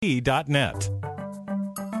Net.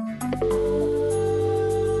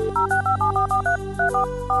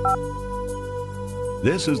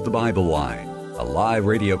 This is the Bible Line, a live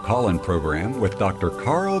radio call-in program with Dr.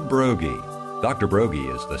 Carl Broggi. Dr.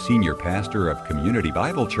 Broggi is the senior pastor of Community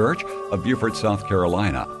Bible Church of Beaufort, South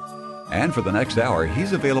Carolina. And for the next hour,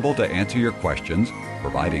 he's available to answer your questions,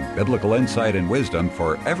 providing biblical insight and wisdom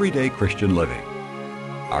for everyday Christian living.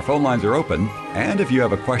 Our phone lines are open, and if you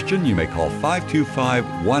have a question, you may call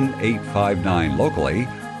 525-1859 locally,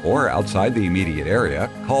 or outside the immediate area,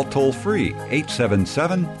 call toll-free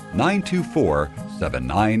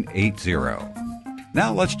 877-924-7980.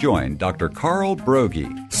 Now let's join Dr. Carl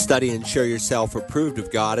Broggi. Study and show yourself approved of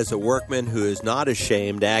God as a workman who is not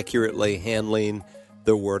ashamed, accurately handling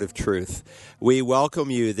the word of truth. We welcome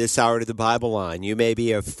you this hour to the Bible Line. You may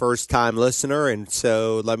be a first-time listener, and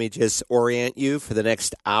so let me just orient you. For the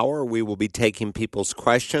next hour, we will be taking people's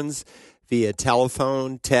questions via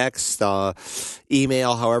telephone, text,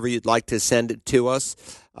 email, however you'd like to send it to us.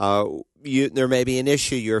 There may be an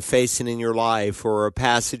issue you're facing in your life or a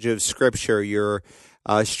passage of Scripture you're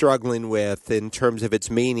struggling with in terms of its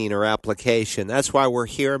meaning or application. That's why we're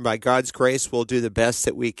here, and by God's grace, we'll do the best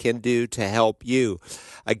that we can do to help you.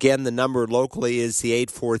 Again, the number locally is the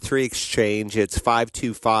 843 Exchange. It's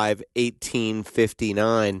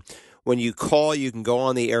 525-1859. When you call, you can go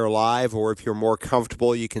on the air live, or if you're more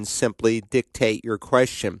comfortable, you can simply dictate your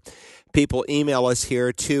question. People email us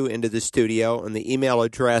here, too, into the studio, and the email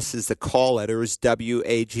address is the call letters,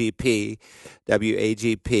 WAGP.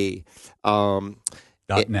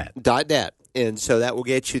 .net. And so that will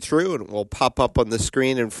get you through, and it will pop up on the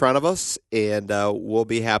screen in front of us, and we'll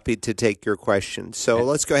be happy to take your questions. So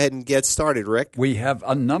let's go ahead and get started, Rick. We have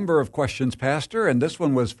a number of questions, Pastor, and this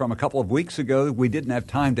one was from a couple of weeks ago. We didn't have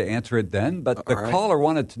time to answer it then, but the caller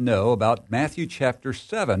wanted to know about Matthew chapter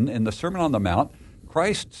 7 in the Sermon on the Mount.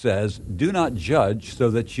 Christ says, "Do not judge so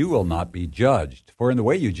that you will not be judged, for in the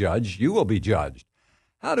way you judge, you will be judged."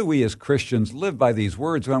 How do we as Christians live by these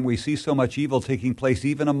words when we see so much evil taking place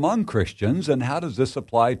even among Christians? And how does this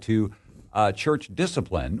apply to church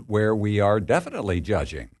discipline where we are definitely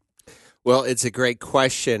judging? Well, it's a great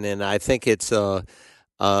question, and I think it's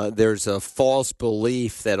there's a false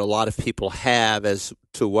belief that a lot of people have as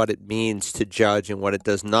to what it means to judge and what it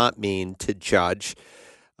does not mean to judge.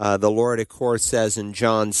 The Lord, of course, says in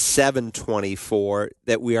John 7:24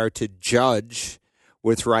 that we are to judge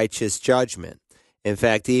with righteous judgment. In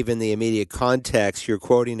fact, even the immediate context, you're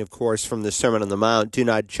quoting, of course, from the Sermon on the Mount, "Do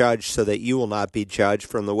not judge so that you will not be judged.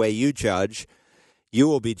 From the way you judge, you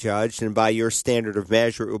will be judged, and by your standard of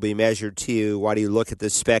measure it will be measured to you. Why do you look at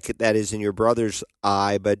the speck that is in your brother's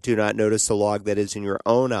eye, but do not notice the log that is in your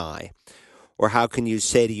own eye? Or how can you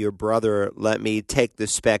say to your brother, 'Let me take the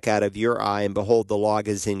speck out of your eye,' and behold, the log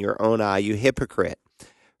is in your own eye, you hypocrite?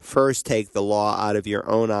 First take the law out of your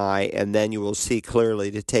own eye, and then you will see clearly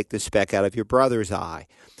to take the speck out of your brother's eye."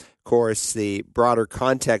 Of course, the broader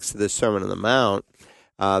context of the Sermon on the Mount,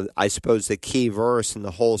 I suppose the key verse in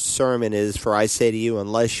the whole sermon is, "For I say to you,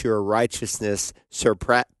 unless your righteousness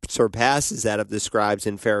surpasses that of the scribes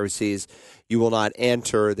and Pharisees, you will not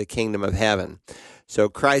enter the kingdom of heaven." So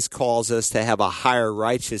Christ calls us to have a higher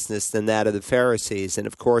righteousness than that of the Pharisees. And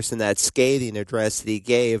of course, in that scathing address that he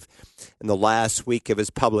gave in the last week of his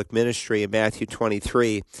public ministry in Matthew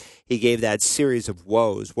 23, he gave that series of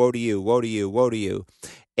woes. Woe to you, woe to you, woe to you.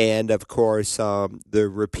 And of course, the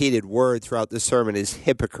repeated word throughout the sermon is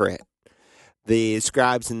hypocrite. The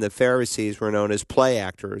scribes and the Pharisees were known as play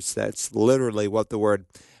actors. That's literally what the word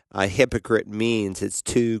hypocrite means. It's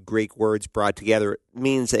two Greek words brought together. It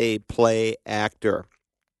means a play actor.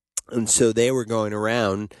 And so they were going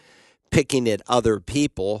around picking at other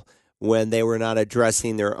people when they were not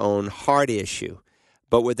addressing their own heart issue.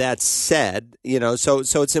 But with that said, so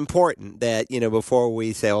it's important that, before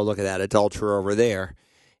we say, "Oh, look at that adulterer over there,"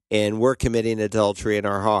 and we're committing adultery in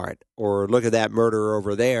our heart, or "Look at that murderer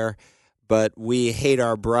over there," but we hate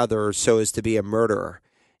our brother so as to be a murderer.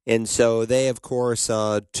 And so they, of course,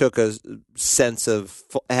 had a sense of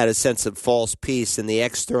false peace in the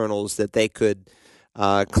externals that they could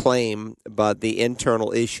claim, but the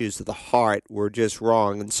internal issues of the heart were just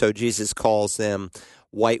wrong. And so Jesus calls them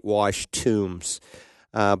whitewashed tombs.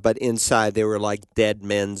 But inside they were like dead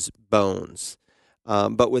men's bones.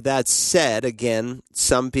 But with that said, again,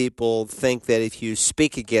 some people think that if you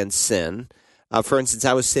speak against sin, for instance,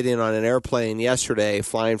 I was sitting on an airplane yesterday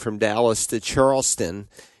flying from Dallas to Charleston,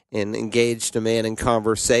 and engaged a man in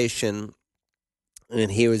conversation,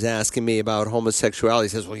 and he was asking me about homosexuality. He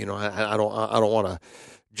says, "Well, I don't want to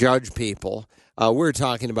judge people." We're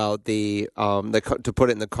talking about to put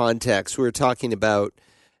it in the context, we were talking about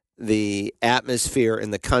the atmosphere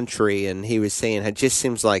in the country, and he was saying it just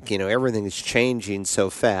seems like, everything is changing so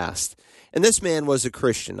fast. And this man was a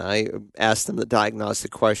Christian. I asked him the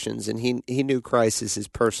diagnostic questions, and he knew Christ as his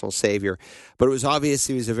personal Savior. But it was obvious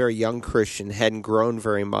he was a very young Christian, hadn't grown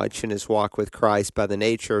very much in his walk with Christ by the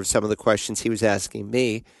nature of some of the questions he was asking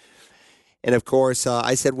me. And, of course,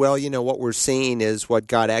 I said, well, what we're seeing is what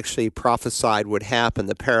God actually prophesied would happen,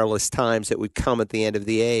 the perilous times that would come at the end of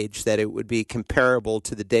the age, that it would be comparable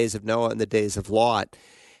to the days of Noah and the days of Lot.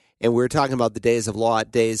 And we were talking about the days of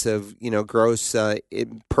Lot, days of, gross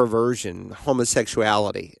perversion,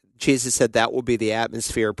 homosexuality. Jesus said that will be the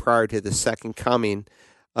atmosphere prior to the second coming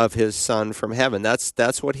of his Son from heaven.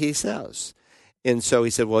 That's what he says. And so he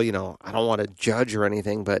said, well, I don't want to judge or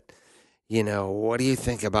anything, but what do you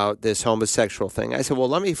think about this homosexual thing? I said, well,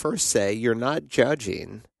 let me first say you're not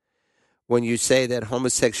judging when you say that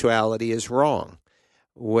homosexuality is wrong.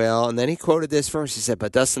 Well, and then he quoted this verse. He said,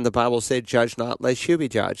 but doesn't the Bible say, judge not, lest you be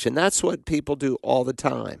judged? And that's what people do all the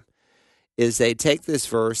time, is they take this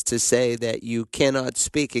verse to say that you cannot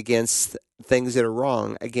speak against things that are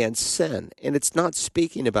wrong, against sin. And it's not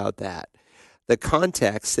speaking about that. The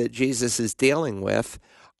context that Jesus is dealing with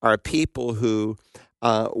are people who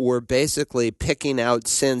were basically picking out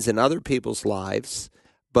sins in other people's lives,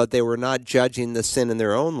 but they were not judging the sin in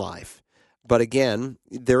their own life. But again,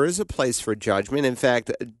 there is a place for judgment. In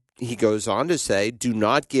fact, he goes on to say, do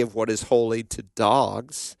not give what is holy to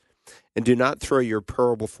dogs, and do not throw your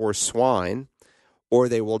pearl before swine, or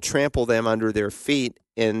they will trample them under their feet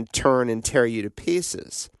and turn and tear you to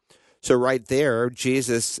pieces. So right there,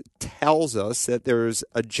 Jesus tells us that there's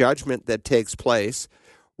a judgment that takes place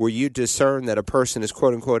where you discern that a person is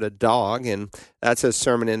quote-unquote a dog, and that's a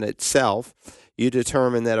sermon in itself. You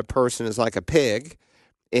determine that a person is like a pig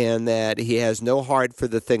and that he has no heart for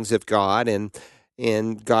the things of God,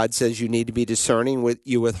 and God says you need to be discerning.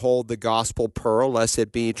 You withhold the gospel pearl lest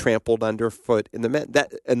it be trampled underfoot in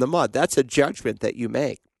the mud. That's a judgment that you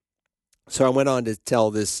make. So I went on to tell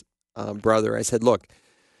this brother, I said, look,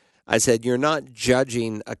 you're not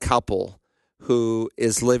judging a couple who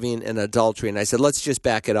is living in adultery. And I said, let's just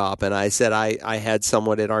back it up. And I said, I had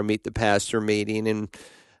someone at our Meet the Pastor meeting, and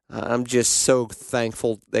I'm just so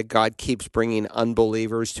thankful that God keeps bringing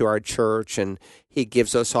unbelievers to our church, and he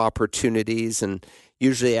gives us opportunities. And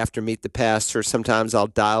usually after Meet the Pastor, sometimes I'll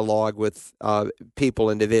dialogue with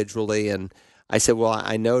people individually. And I said, well,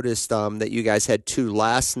 I noticed that you guys had two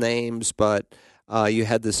last names, but you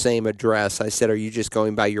had the same address. I said, are you just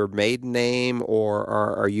going by your maiden name, or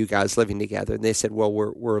are you guys living together? And they said, well,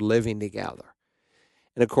 we're living together.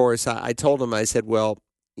 And of course, I told them, I said, well,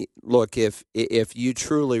 look, if you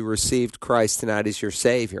truly received Christ tonight as your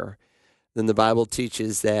Savior, then the Bible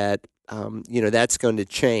teaches that, that's going to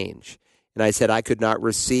change. And I said, I could not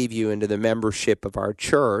receive you into the membership of our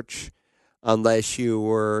church unless you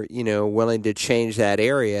were, willing to change that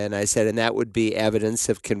area. And I said, and that would be evidence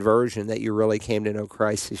of conversion, that you really came to know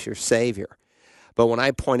Christ as your Savior. But when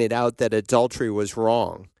I pointed out that adultery was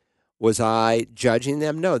wrong, was I judging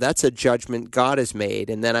them? No, that's a judgment God has made.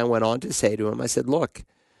 And then I went on to say to him, I said, look,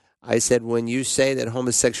 when you say that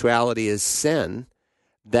homosexuality is sin,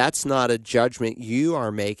 that's not a judgment you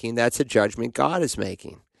are making. That's a judgment God is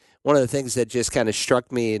making. One of the things that just kind of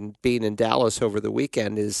struck me in being in Dallas over the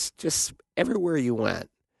weekend is just everywhere you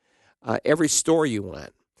went, every store you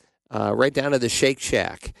went, right down to the Shake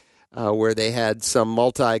Shack, where they had some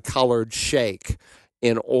multicolored shake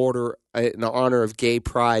in honor of Gay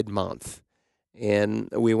Pride Month. And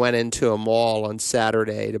we went into a mall on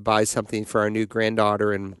Saturday to buy something for our new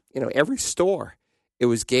granddaughter, and every store, it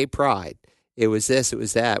was Gay Pride. It was this, it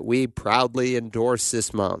was that. We proudly endorse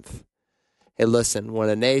this month. Hey, listen, when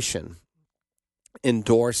a nation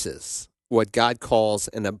endorses what God calls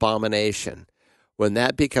an abomination, when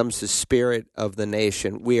that becomes the spirit of the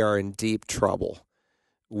nation, we are in deep trouble.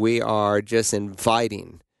 We are just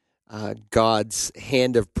inviting God's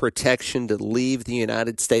hand of protection to leave the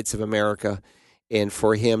United States of America, and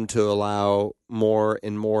for him to allow more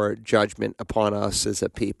and more judgment upon us as a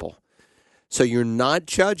people. So you're not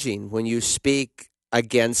judging when you speak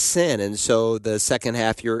against sin. And so the second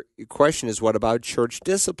half of your question is, what about church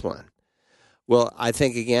discipline? Well, I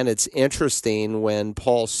think, again, it's interesting when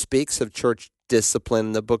Paul speaks of church discipline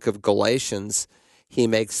in the book of Galatians, he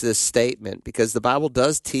makes this statement, because the Bible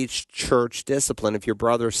does teach church discipline. If your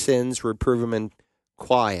brother sins, reprove him in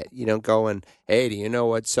quiet. You don't go and, hey, do you know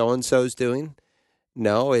what so-and-so's doing?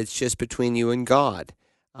 No, it's just between you and God.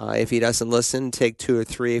 If he doesn't listen, take two or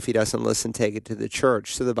three. If he doesn't listen, take it to the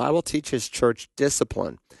church. So the Bible teaches church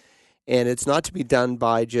discipline. And it's not to be done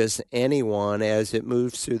by just anyone as it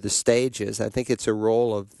moves through the stages. I think it's a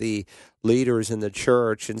role of the leaders in the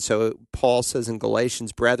church. And so Paul says in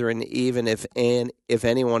Galatians, brethren, even if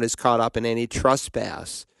anyone is caught up in any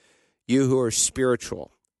trespass, you who are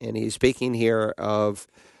spiritual. And he's speaking here of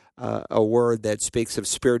a word that speaks of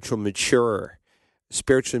spiritually mature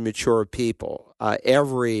people.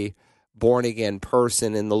 Every born-again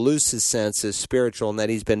person in the loosest sense is spiritual in that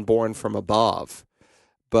he's been born from above.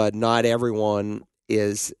 But not everyone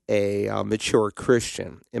is a mature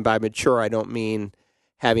Christian. And by mature, I don't mean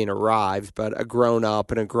having arrived, but a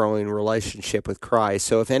grown-up and a growing relationship with Christ.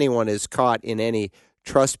 So if anyone is caught in any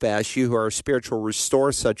trespass, you who are spiritual,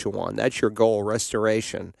 restore such a one. That's your goal,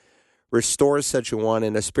 restoration. Restore such a one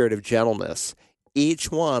in a spirit of gentleness,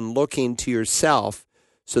 each one looking to yourself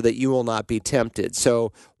so that you will not be tempted.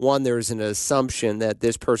 So, one, there's an assumption that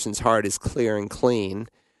this person's heart is clear and clean.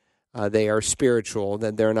 They are spiritual,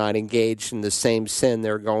 that they're not engaged in the same sin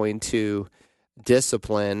they're going to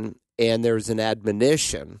discipline, and there's an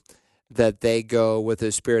admonition that they go with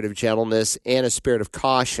a spirit of gentleness and a spirit of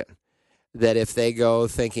caution, that if they go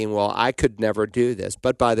thinking, well, I could never do this,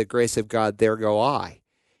 but by the grace of God, there go I.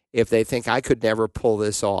 If they think I could never pull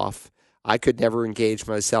this off, I could never engage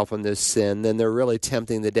myself in this sin, then they're really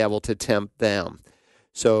tempting the devil to tempt them.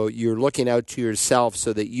 So you're looking out to yourself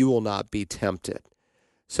so that you will not be tempted.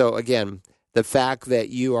 So again, the fact that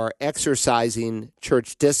you are exercising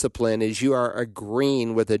church discipline is you are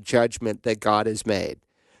agreeing with a judgment that God has made.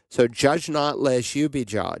 So judge not lest you be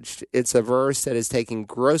judged. It's a verse that is taken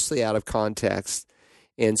grossly out of context.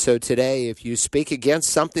 And so today, if you speak against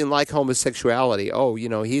something like homosexuality,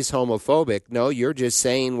 he's homophobic. No, you're just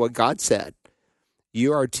saying what God said.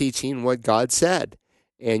 You are teaching what God said,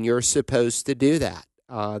 and you're supposed to do that.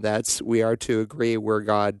 We are to agree where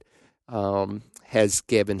God has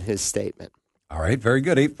given his statement. All right, very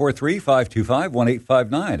good.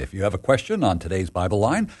 843-525-1859. If you have a question on today's Bible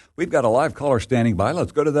Line, we've got a live caller standing by.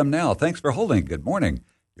 Let's go to them now. Thanks for holding. Good morning.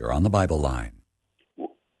 You're on the Bible Line.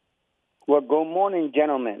 Well, good morning,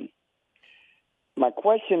 gentlemen. My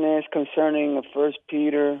question is concerning 1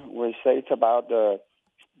 Peter, where it says about those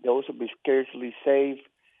who be scarcely saved,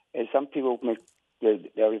 and some people they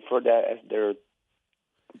refer that as they're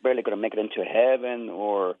barely going to make it into heaven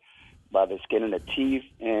or by the skin of the teeth.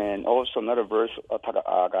 And also another verse I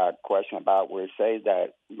got a question about where it says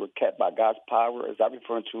that we were kept by God's power. Is that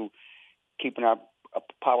referring to keeping our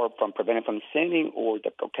power from preventing from sinning, or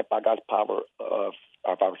kept by God's power of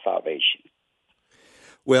our salvation?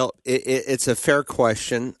 Well, it's a fair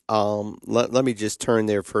question. Let me just turn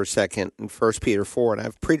there for a second in 1 Peter 4, and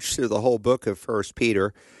I've preached through the whole book of 1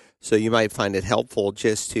 Peter, so you might find it helpful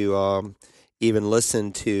just to even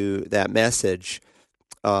listen to that message.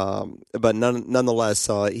 But nonetheless,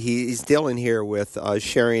 he's dealing here with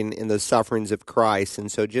sharing in the sufferings of Christ, and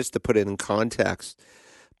so just to put it in context,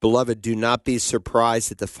 beloved, do not be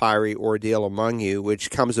surprised at the fiery ordeal among you, which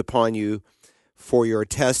comes upon you for your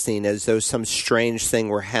testing as though some strange thing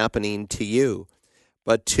were happening to you.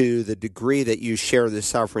 But to the degree that you share the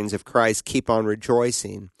sufferings of Christ, keep on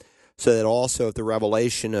rejoicing, so that also at the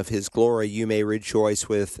revelation of his glory you may rejoice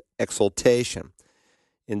with exultation.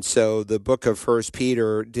 And so the book of 1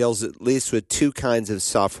 Peter deals at least with two kinds of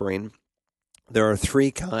suffering. There are three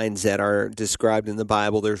kinds that are described in the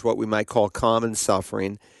Bible. There's what we might call common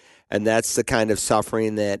suffering, and that's the kind of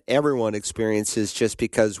suffering that everyone experiences just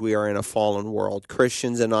because we are in a fallen world.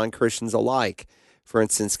 Christians and non-Christians alike, for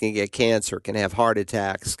instance, can get cancer, can have heart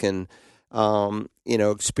attacks, can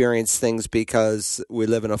experience things because we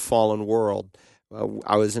live in a fallen world.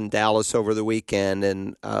 I was in Dallas over the weekend,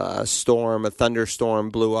 and a thunderstorm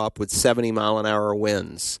blew up with 70-mile-an-hour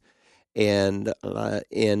winds. And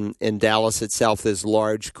in Dallas itself, this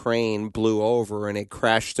large crane blew over, and it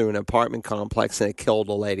crashed through an apartment complex, and it killed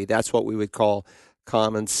a lady. That's what we would call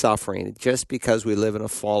common suffering, just because we live in a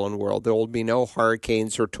fallen world. There will be no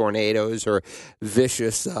hurricanes or tornadoes or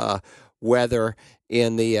vicious weather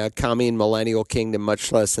in the coming millennial kingdom,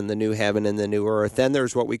 much less in the new heaven and the new earth. Then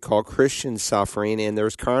there's what we call Christian suffering, and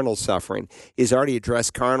there's carnal suffering. He's already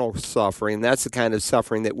addressed carnal suffering. That's the kind of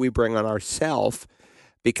suffering that we bring on ourselves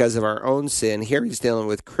because of our own sin. Here he's dealing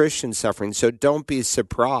with Christian suffering. So don't be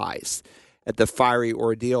surprised at the fiery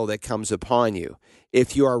ordeal that comes upon you.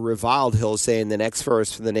 If you are reviled, he'll say in the next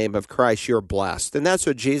verse, for the name of Christ, you're blessed. And that's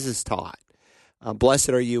what Jesus taught. Blessed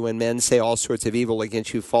are you when men say all sorts of evil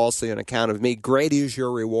against you falsely on account of me. Great is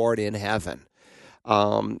your reward in heaven.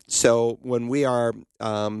 So when we are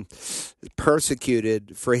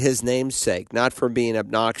persecuted for his name's sake, not for being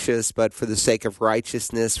obnoxious, but for the sake of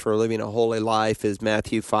righteousness, for living a holy life, as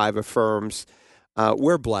Matthew 5 affirms,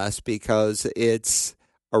 we're blessed because it's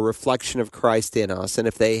a reflection of Christ in us. And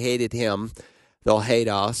if they hated him, they'll hate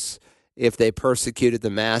us. If they persecuted the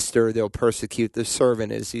master, they'll persecute the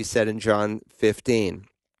servant, as he said in John 15.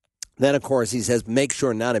 Then, of course, he says, make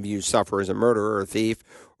sure none of you suffer as a murderer or a thief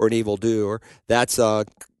or an evildoer. That's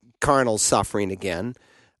carnal suffering again.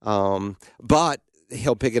 But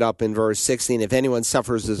he'll pick it up in verse 16. If anyone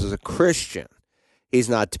suffers as a Christian, he's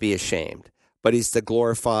not to be ashamed, but he's to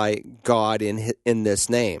glorify God in this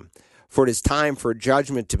name. For it is time for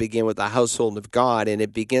judgment to begin with the household of God, and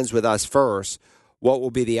it begins with us first. What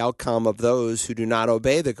will be the outcome of those who do not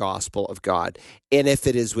obey the gospel of God? And if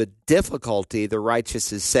it is with difficulty the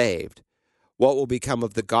righteous is saved, what will become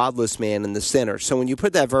of the godless man and the sinner? So when you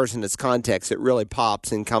put that verse in its context, it really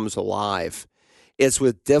pops and comes alive. It's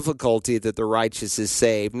with difficulty that the righteous is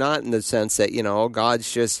saved, not in the sense that,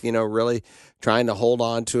 God's just, really trying to hold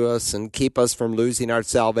on to us and keep us from losing our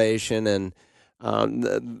salvation. And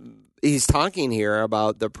he's talking here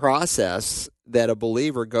about the process that a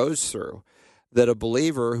believer goes through, that a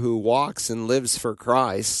believer who walks and lives for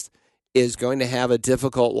Christ is going to have a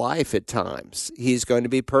difficult life at times. He's going to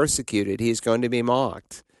be persecuted. He's going to be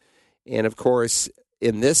mocked. And, of course,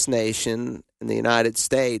 in this nation, in the United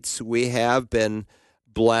States, we have been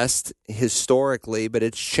blessed historically, but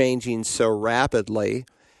it's changing so rapidly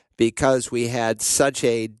because we had such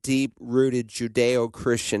a deep-rooted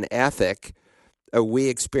Judeo-Christian ethic. We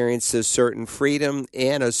experienced a certain freedom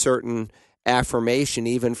and a certain affirmation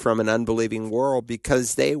even from an unbelieving world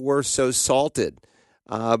because they were so salted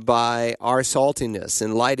by our saltiness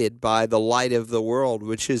and lighted by the light of the world,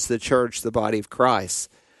 which is the church, the body of Christ.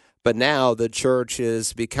 But now the church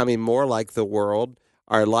is becoming more like the world.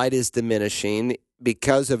 Our light is diminishing.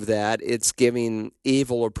 Because of that, it's giving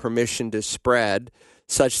evil a permission to spread,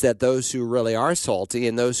 such that those who really are salty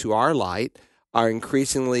and those who are light are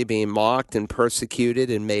increasingly being mocked and persecuted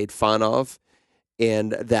and made fun of.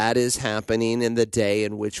 And that is happening in the day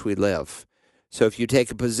in which we live. So if you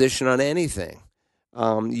take a position on anything,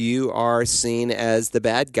 you are seen as the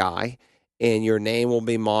bad guy, and your name will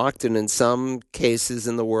be mocked, and in some cases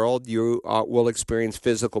in the world, you will experience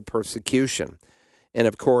physical persecution. And,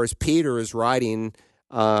 of course, Peter is writing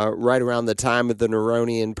right around the time of the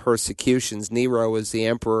Neronian persecutions. Nero was the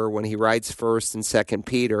emperor when he writes 1st and 2nd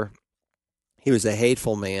Peter. He was a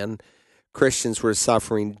hateful man. Christians were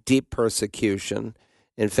suffering deep persecution.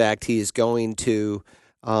 In fact, he is going to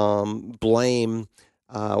blame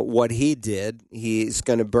what he did. He's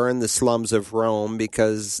going to burn the slums of Rome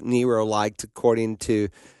because Nero liked, according to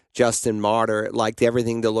Justin Martyr, liked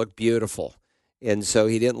everything to look beautiful. And so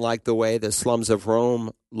he didn't like the way the slums of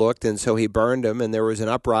Rome looked, and so he burned them, and there was an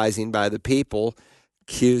uprising by the people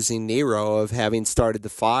accusing Nero of having started the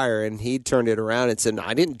fire, and he turned it around and said, no,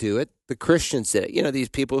 I didn't do it. The Christians did it. These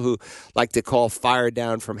people who like to call fire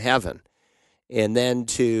down from heaven. And then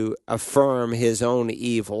to affirm his own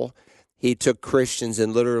evil, he took Christians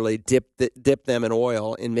and literally dipped them in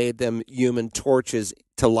oil and made them human torches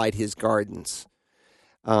to light his gardens.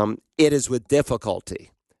 It is with difficulty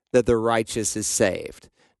that the righteous is saved.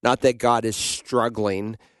 Not that God is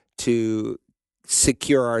struggling to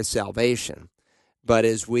secure our salvation, but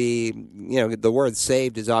as we, the word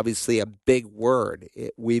saved is obviously a big word.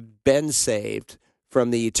 We've been saved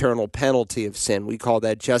from the eternal penalty of sin. We call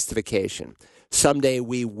that justification. Someday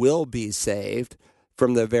we will be saved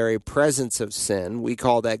from the very presence of sin. We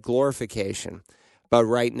call that glorification. But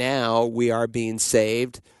right now we are being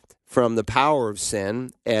saved from the power of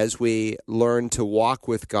sin as we learn to walk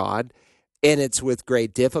with God, and it's with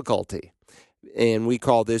great difficulty. And we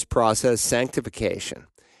call this process sanctification.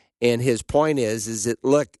 And his point is that,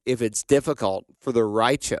 look, if it's difficult for the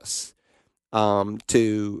righteous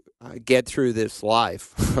to get through this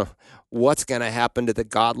life, what's going to happen to the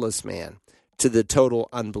godless man, to the total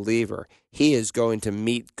unbeliever? He is going to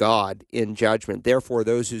meet God in judgment. Therefore,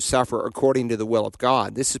 those who suffer according to the will of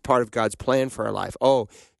God, this is part of God's plan for our life. Oh,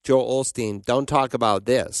 Joel Osteen, don't talk about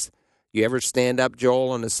this. You ever stand up, Joel,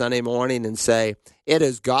 on a Sunday morning and say, it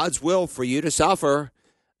is God's will for you to suffer?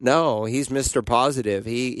 No, he's Mr. Positive.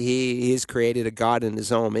 He's created a God in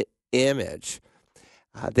his own image.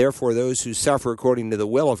 Therefore, those who suffer according to the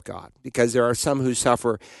will of God, because there are some who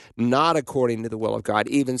suffer not according to the will of God,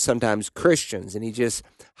 even sometimes Christians. And he just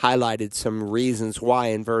highlighted some reasons why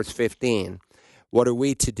in verse 15. What are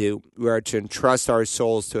we to do? We are to entrust our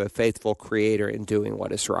souls to a faithful Creator in doing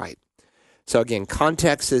what is right. So again,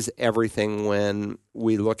 context is everything when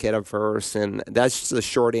we look at a verse, and that's just a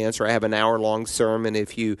short answer. I have an hour-long sermon.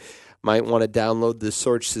 If you might want to download the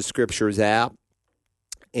Search the Scriptures app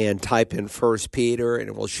and type in 1 Peter, and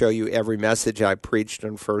it will show you every message I preached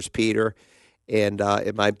on 1 Peter. and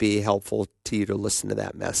it might be helpful to you to listen to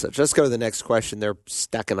that message. Let's go to the next question. They're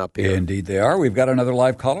stacking up here. Indeed they are. We've got another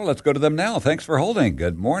live caller. Let's go to them now. Thanks for holding.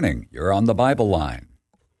 Good morning. You're on the Bible line.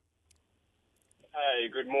 Hi,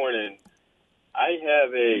 good morning. I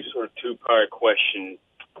have a sort of two-part question.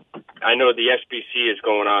 I know the SBC is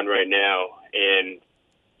going on right now, and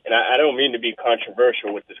I don't mean to be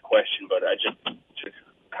controversial with this question, but I just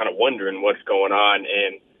kind of wondering what's going on.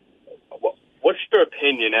 And what's your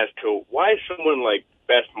opinion as to why someone like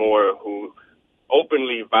Beth Moore, who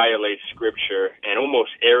openly violates Scripture and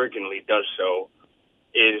almost arrogantly does so,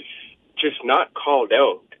 is just not called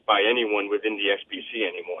out by anyone within the SBC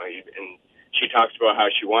anymore? And she talks about how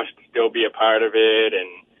she wants to still be a part of it and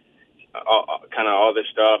kind of all this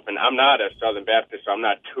stuff. And I'm not a Southern Baptist, so I'm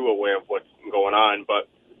not too aware of what's going on. But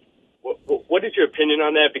what is your opinion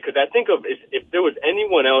on that? Because I think of if there was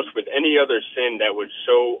anyone else with any other sin that was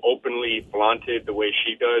so openly flaunted the way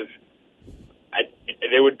she does,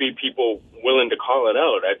 there would be people willing to call it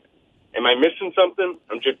out. Am I missing something?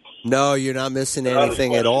 No, you're not missing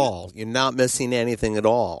anything at all. You're not missing anything at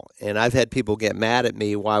all. And I've had people get mad at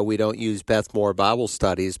me why we don't use Beth Moore Bible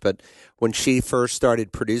studies, but when she first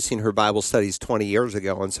started producing her Bible studies 20 years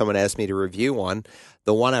ago and someone asked me to review one,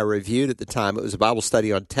 the one I reviewed at the time, it was a Bible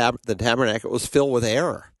study on the Tabernacle. It was filled with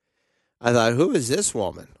error. I thought, who is this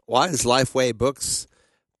woman? Why is Lifeway Books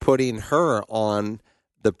putting her on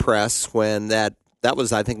the press when that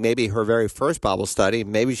was, I think, maybe her very first Bible study.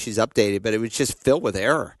 Maybe she's updated, but it was just filled with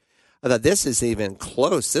error. I thought, this isn't even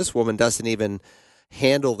close. This woman doesn't even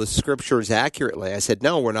handle the Scriptures accurately. I said,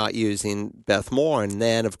 no, we're not using Beth Moore. And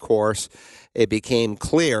then, of course, it became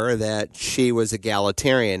clear that she was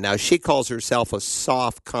egalitarian. Now, she calls herself a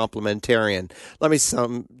soft complementarian. Let me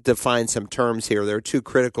define some terms here. There are two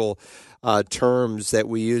critical terms that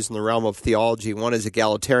we use in the realm of theology. One is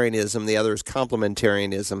egalitarianism, the other is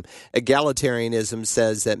complementarianism. Egalitarianism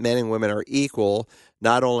says that men and women are equal,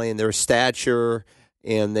 not only in their stature,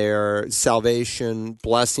 in their salvation,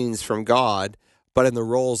 blessings from God, but in the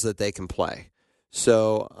roles that they can play.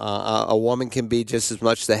 So a woman can be just as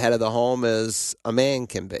much the head of the home as a man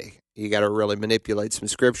can be. You got to really manipulate some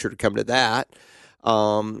Scripture to come to that.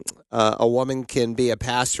 A woman can be a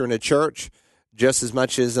pastor in a church just as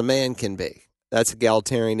much as a man can be. That's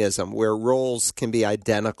egalitarianism, where roles can be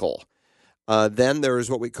identical. Then there is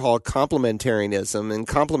what we call complementarianism, and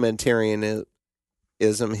complementarianism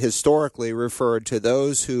historically referred to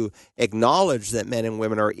those who acknowledge that men and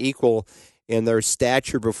women are equal in their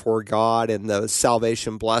stature before God and the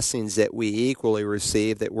salvation blessings that we equally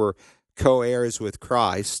receive, that we're co-heirs with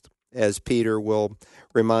Christ, as Peter will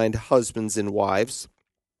remind husbands and wives,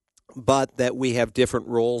 but that we have different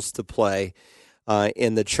roles to play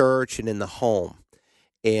in the church and in the home.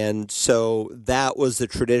 And so that was the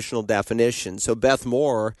traditional definition. So Beth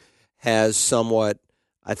Moore has somewhat,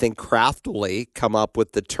 I think, craftily come up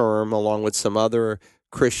with the term, along with some other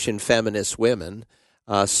Christian feminist women,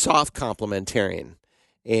 soft complementarian.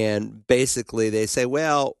 And basically they say,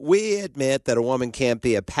 well, we admit that a woman can't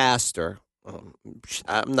be a pastor.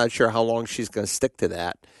 I'm not sure how long she's going to stick to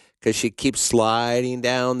that, because she keeps sliding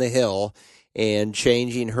down the hill and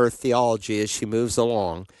changing her theology as she moves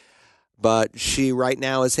along. But she right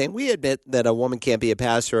now is saying, we admit that a woman can't be a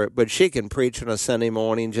pastor, but she can preach on a Sunday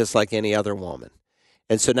morning just like any other woman.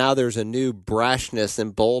 And so now there's a new brashness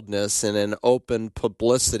and boldness and an open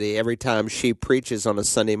publicity every time she preaches on a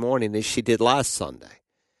Sunday morning, as she did last Sunday.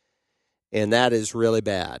 And that is really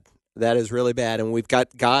bad. That is really bad. And we've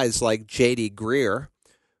got guys like J.D. Greear,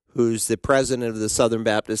 who's the president of the Southern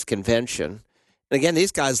Baptist Convention. And again,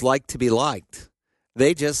 these guys like to be liked.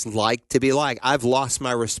 They just like to be liked. I've lost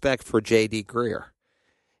my respect for J.D. Greear.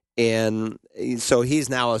 And so he's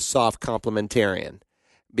now a soft complementarian,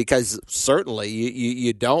 because certainly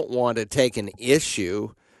you don't want to take an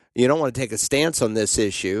issue. You don't want to take a stance on this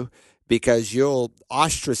issue, because you'll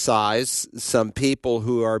ostracize some people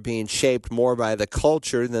who are being shaped more by the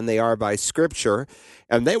culture than they are by Scripture,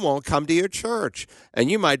 and they won't come to your church.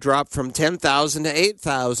 And you might drop from 10,000 to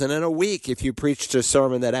 8,000 in a week if you preached a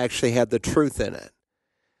sermon that actually had the truth in it.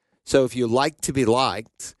 So if you like to be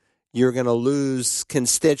liked, you're going to lose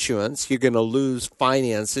constituents. You're going to lose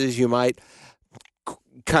finances. You might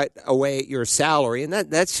cut away at your salary. And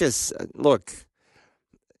that's just, look,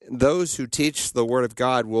 those who teach the Word of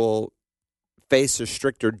God will face a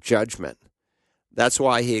stricter judgment. That's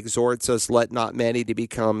why he exhorts us, let not many to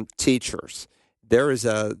become teachers. There's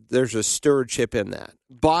a stewardship in that.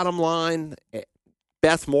 Bottom line,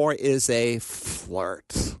 Beth Moore is a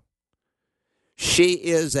flirt. She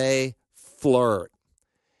is a flirt.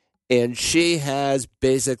 And she has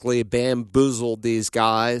basically bamboozled these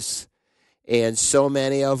guys. And so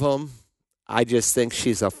many of them, I just think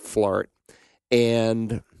she's a flirt.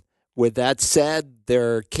 And with that said,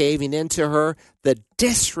 they're caving into her. The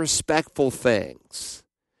disrespectful things,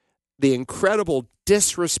 the incredible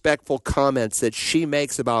disrespectful comments that she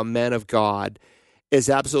makes about men of God is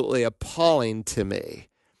absolutely appalling to me.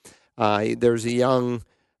 There's a young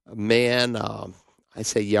man, I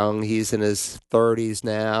say young, he's in his 30s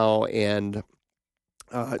now, and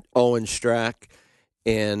Owen Strack,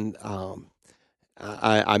 and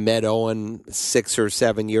I met Owen 6 or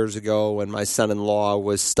 7 years ago when my son-in-law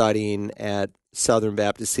was studying at Southern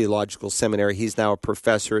Baptist Theological Seminary. He's now a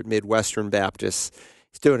professor at Midwestern Baptist.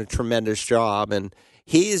 He's doing a tremendous job, and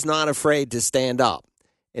he is not afraid to stand up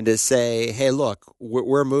and to say, hey, look,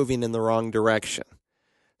 we're moving in the wrong direction.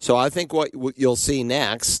 So I think what you'll see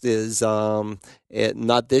next is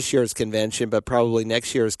not this year's convention, but probably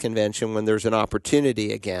next year's convention when there's an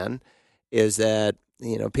opportunity again, is that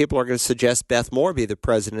people are going to suggest Beth Moore be the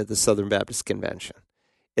president of the Southern Baptist Convention.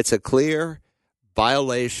 It's a clear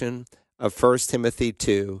violation of 1 Timothy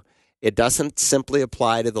 2. It doesn't simply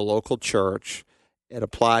apply to the local church. It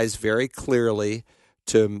applies very clearly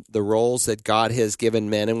to the roles that God has given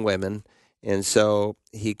men and women. And so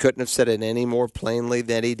he couldn't have said it any more plainly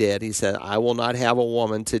than he did. He said, I will not have a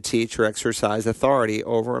woman to teach or exercise authority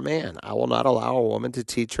over a man. I will not allow a woman to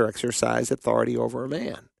teach or exercise authority over a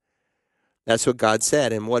man. That's what God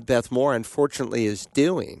said. And what Beth Moore, unfortunately, is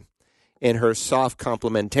doing in her soft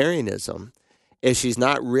complementarianism is she's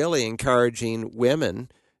not really encouraging women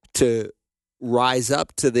to rise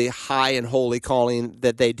up to the high and holy calling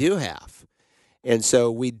that they do have. And so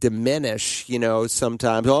we diminish,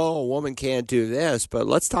 sometimes, a woman can't do this, but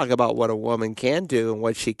let's talk about what a woman can do and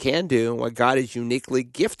what she can do and what God has uniquely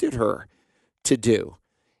gifted her to do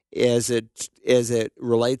as it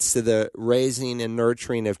relates to the raising and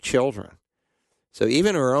nurturing of children. So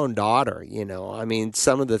even her own daughter,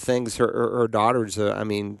 some of the things her daughters,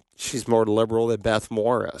 she's more liberal than Beth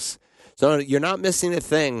Moore is. So you're not missing a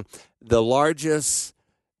thing. The largest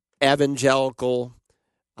evangelical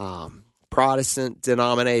Protestant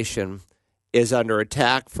denomination is under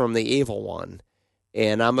attack from the evil one.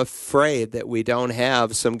 And I'm afraid that we don't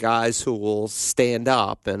have some guys who will stand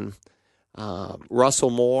up. And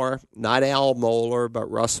Russell Moore, not Al Mohler, but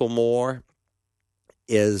Russell Moore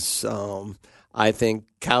is, I think,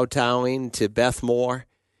 kowtowing to Beth Moore.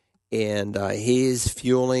 And he's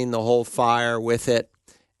fueling the whole fire with it.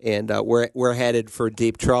 And we're headed for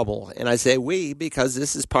deep trouble. And I say we because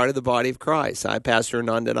this is part of the body of Christ. I pastor a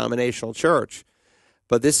non-denominational church,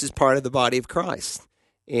 but this is part of the body of Christ.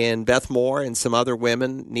 And Beth Moore and some other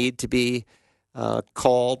women need to be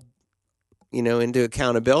called, into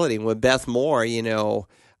accountability. When Beth Moore,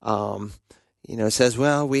 says,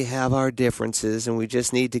 well, we have our differences and we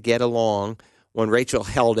just need to get along. When Rachel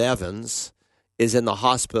Held Evans is in the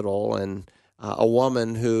hospital and a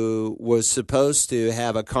woman who was supposed to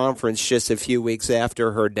have a conference just a few weeks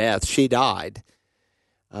after her death. She died.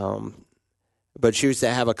 But she was to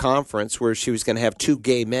have a conference where she was going to have two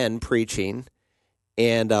gay men preaching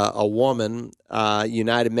and a woman, a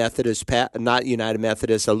Lutheran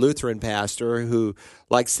pastor who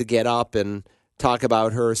likes to get up and talk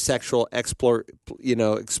about her sexual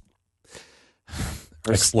exploitations.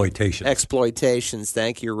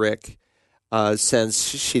 Thank you, Rick. Since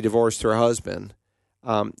she divorced her husband.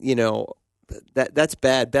 That's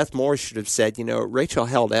bad. Beth Moore should have said, Rachel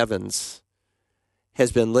Held Evans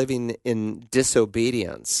has been living in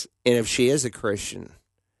disobedience. And if she is a Christian,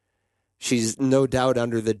 she's no doubt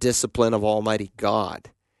under the discipline of Almighty God.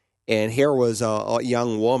 And here was a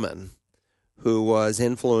young woman who was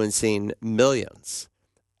influencing millions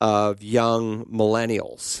of young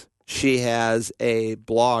millennials. She has a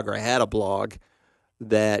blog, or had a blog,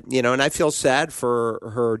 that, and I feel sad for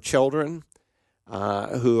her children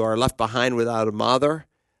who are left behind without a mother.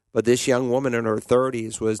 But this young woman in her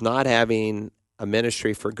 30s was not having a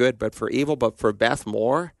ministry for good, but for evil. But for Beth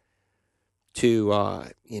Moore to,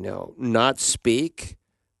 not speak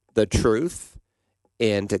the truth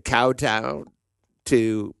and to kowtow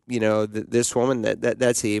to, this woman,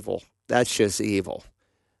 that's evil. That's just evil.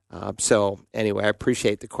 So anyway, I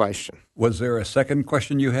appreciate the question. Was there a second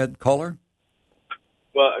question you had, caller?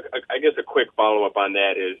 Well, I guess a quick follow-up on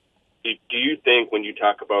that is, do you think when you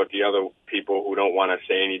talk about the other people who don't want to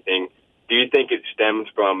say anything, do you think it stems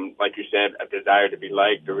from, like you said, a desire to be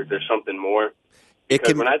liked, or is there something more?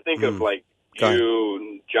 Because when I think of,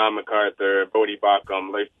 you, John MacArthur, Bodie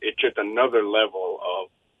Baucham, it's just another level of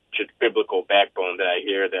just biblical backbone that I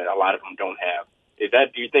hear that a lot of them don't have. Do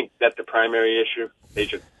you think that's the primary issue?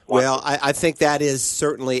 I think that is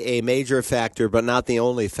certainly a major factor, but not the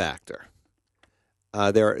only factor.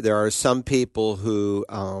 There are some people who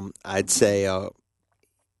I'd say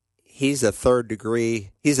he's a third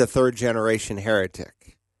generation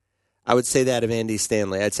heretic. I would say that of Andy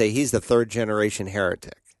Stanley. I'd say he's the third generation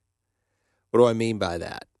heretic. What do I mean by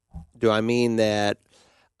that? Do I mean that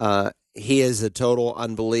he is a total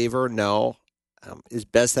unbeliever? No. As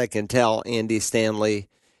best I can tell, Andy Stanley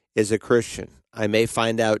is a Christian. I may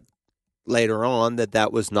find out later on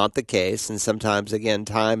that was not the case, and sometimes, again,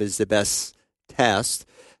 time is the best test,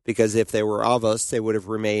 because if they were of us, they would have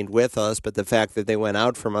remained with us, but the fact that they went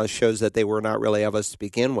out from us shows that they were not really of us to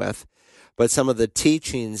begin with. But some of the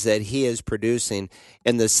teachings that he is producing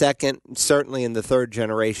in the second, certainly in the third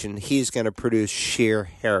generation, he's going to produce sheer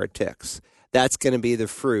heretics. That's going to be the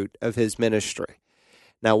fruit of his ministry.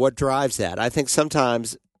 Now, what drives that? I think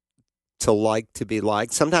sometimes to be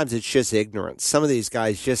liked, sometimes it's just ignorance. Some of these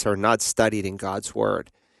guys just are not studied in God's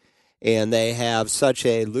Word, and they have such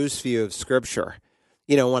a loose view of Scripture.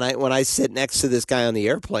 You know, when I sit next to this guy on the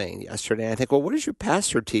airplane yesterday, I think, well, what is your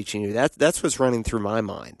pastor teaching you? That's what's running through my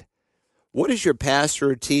mind. What is your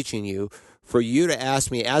pastor teaching you for you to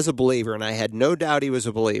ask me as a believer, and I had no doubt he was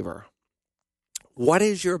a believer, what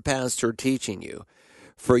is your pastor teaching you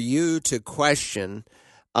for you to question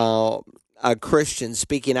a Christian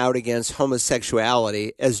speaking out against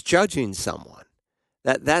homosexuality as judging someone?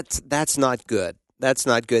 That's not good. That's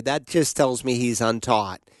not good. That just tells me he's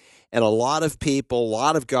untaught. And a lot of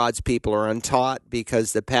God's people are untaught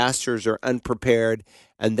because the pastors are unprepared,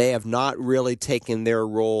 and they have not really taken their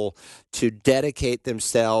role to dedicate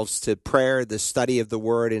themselves to prayer, the study of the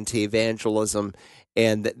Word, and to evangelism,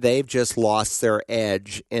 and they've just lost their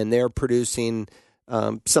edge, and they're producing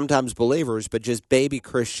sometimes believers, but just baby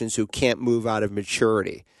Christians who can't move out of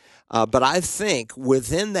maturity. But I think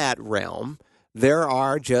within that realm, there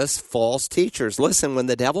are just false teachers. Listen, when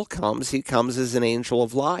the devil comes, he comes as an angel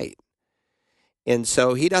of light. And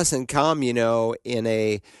so he doesn't come, in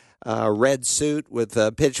a red suit with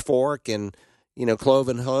a pitchfork and,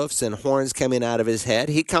 cloven hoofs and horns coming out of his head.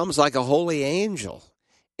 He comes like a holy angel.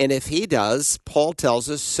 And if he does, Paul tells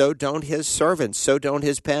us, so don't his servants, so don't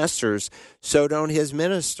his pastors, so don't his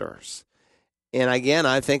ministers. And again,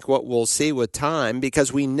 I think what we'll see with time,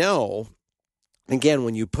 because we know, again,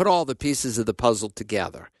 when you put all the pieces of the puzzle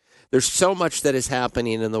together, there's so much that is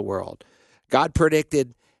happening in the world. God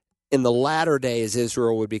predicted in the latter days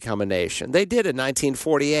Israel would become a nation. They did in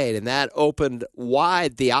 1948, and that opened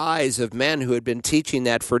wide the eyes of men who had been teaching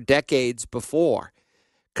that for decades before,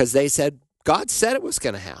 because they said, God said it was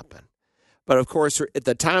going to happen. But of course, at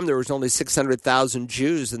the time, there was only 600,000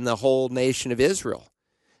 Jews in the whole nation of Israel.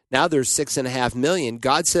 Now there's 6.5 million.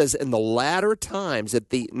 God says in the latter times,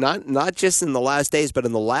 not just in the last days, but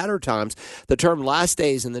in the latter times, the term last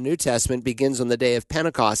days in the New Testament begins on the day of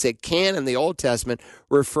Pentecost. It can, in the Old Testament,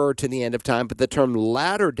 refer to the end of time, but the term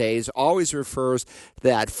latter days always refers to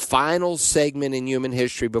that final segment in human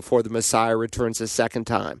history before the Messiah returns a second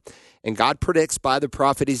time. And God predicts by the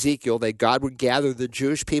prophet Ezekiel that God would gather the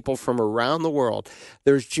Jewish people from around the world.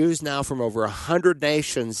 There's Jews now from over 100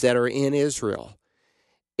 nations that are in Israel.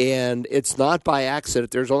 And it's not by accident.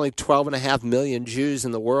 There's only 12.5 million Jews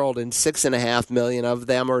in the world, and 6.5 million of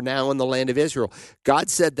them are now in the land of Israel. God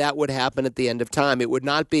said that would happen at the end of time. It would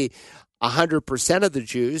not be 100% of the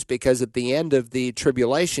Jews, because at the end of the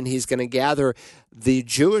tribulation, he's going to gather the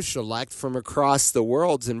Jewish elect from across the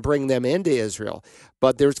worlds and bring them into Israel.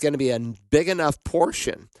 But there's going to be a big enough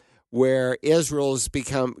portion where Israel is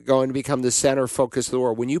going to become the center focus of the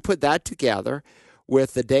world. When you put that together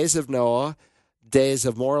with the days of Noah, days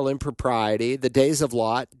of moral impropriety, the days of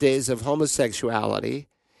Lot, days of homosexuality,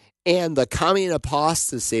 and the coming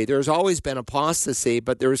apostasy. There's always been apostasy,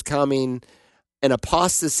 but there's coming an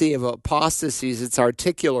apostasy of apostasies. It's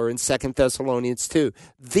articular in 2 Thessalonians 2,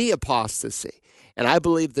 the apostasy. And I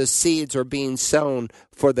believe the seeds are being sown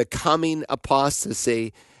for the coming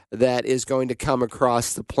apostasy that is going to come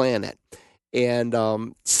across the planet. And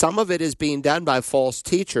some of it is being done by false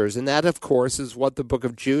teachers. And that, of course, is what the book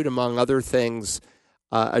of Jude, among other things,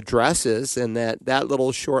 addresses. And that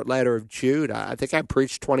little short letter of Jude, I think I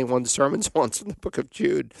preached 21 sermons once in the book of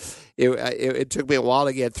Jude. It took me a while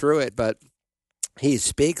to get through it, but he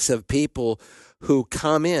speaks of people who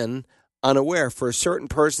come in unaware. For certain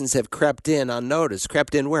persons have crept in unnoticed.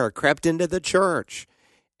 Crept in where? Crept into the church,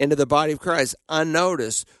 into the body of Christ,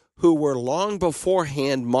 unnoticed, who were long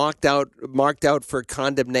beforehand marked out for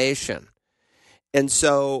condemnation. And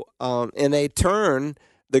so, and they turn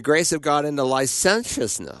the grace of God into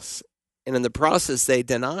licentiousness. And in the process, they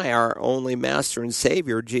deny our only Master and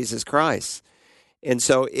Savior, Jesus Christ. And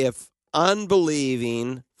so if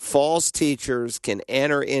unbelieving false teachers can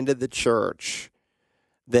enter into the church,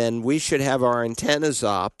 then we should have our antennas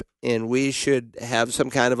up and we should have some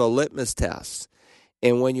kind of a litmus test.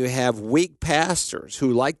 And when you have weak pastors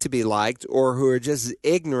who like to be liked or who are just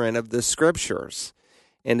ignorant of the scriptures,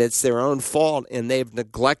 and it's their own fault and they've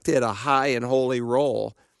neglected a high and holy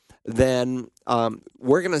role, then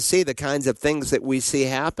we're going to see the kinds of things that we see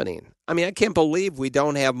happening. I mean, I can't believe we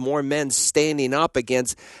don't have more men standing up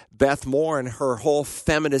against Beth Moore and her whole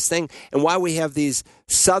feminist thing, and why we have these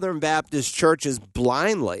Southern Baptist churches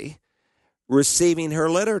blindly receiving her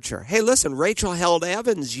literature. Hey, listen, Rachel Held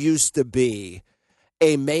Evans used to be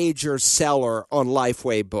a major seller on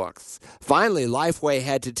Lifeway books. Finally, Lifeway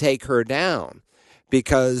had to take her down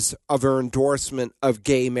because of her endorsement of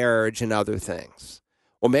gay marriage and other things.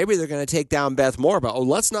 Well, maybe they're going to take down Beth Moore, but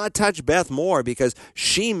let's not touch Beth Moore because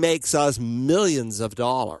she makes us millions of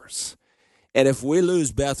dollars. And if we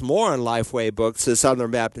lose Beth Moore on Lifeway books to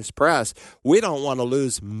Southern Baptist Press, we don't want to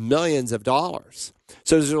lose millions of dollars.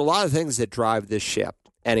 So there's a lot of things that drive this ship.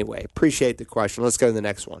 Anyway, appreciate the question. Let's go to the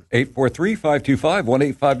next one.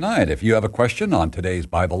 843-525-1859. If you have a question on today's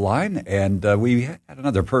Bible Line, and we had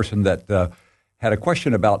another person that had a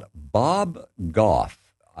question about Bob Goff.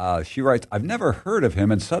 She writes, I've never heard of him,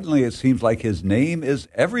 and suddenly it seems like his name is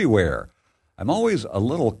everywhere. I'm always a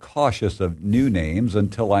little cautious of new names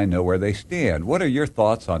until I know where they stand. What are your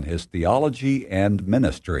thoughts on his theology and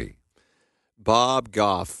ministry? Bob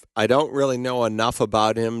Goff. I don't really know enough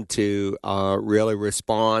about him to really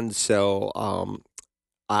respond, so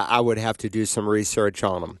I would have to do some research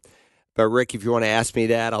on him. But, Rick, if you want to ask me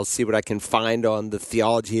that, I'll see what I can find on the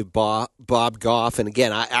theology of Bob Goff. And,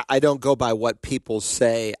 again, I don't go by what people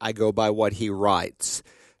say. I go by what he writes.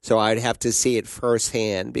 So I'd have to see it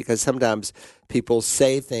firsthand because sometimes people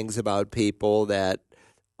say things about people that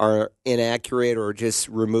are inaccurate or just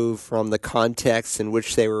removed from the context in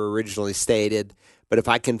which they were originally stated. But if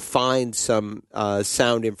I can find some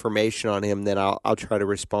sound information on him, then I'll try to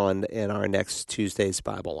respond in our next Tuesday's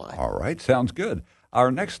Bible Line. All right, sounds good. Our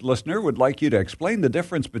next listener would like you to explain the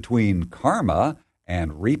difference between karma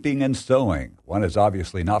and reaping and sowing. One is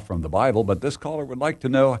obviously not from the Bible, but this caller would like to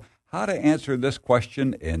know how to answer this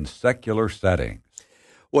question in secular settings.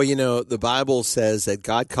 Well, you know, the Bible says that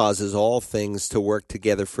God causes all things to work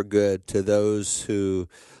together for good to those who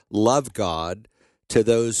love God, to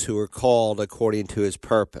those who are called according to his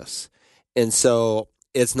purpose. And so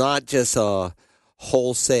it's not just a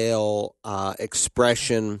wholesale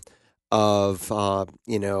expression of,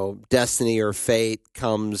 destiny or fate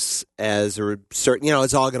comes as a certain,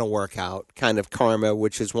 it's all going to work out, kind of karma,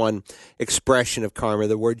 which is one expression of karma.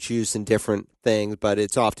 The word's used in different things, but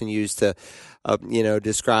it's often used to,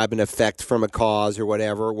 describe an effect from a cause or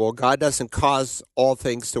whatever. Well, God doesn't cause all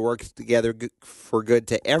things to work together for good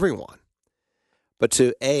to everyone, but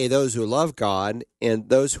to, those who love God and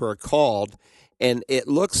those who are called. And it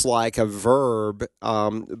looks like a verb,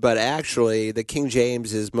 but actually the King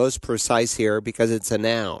James is most precise here because it's a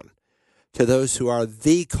noun. To those who are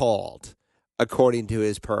the called according to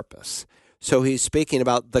his purpose. So he's speaking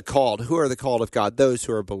about the called. Who are the called of God? Those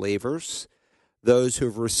who are believers, those who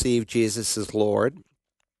have received Jesus as Lord.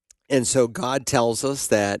 And so God tells us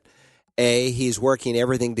that, he's working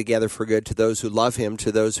everything together for good to those who love him,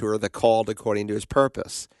 to those who are the called according to his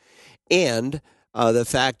purpose. And the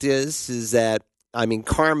fact is that,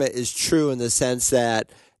 karma is true in the sense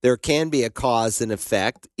that there can be a cause and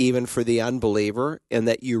effect, even for the unbeliever, and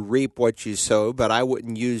that you reap what you sow, but I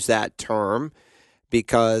wouldn't use that term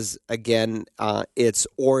because, again, its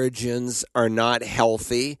origins are not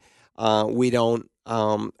healthy. We don't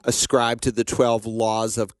ascribe to the 12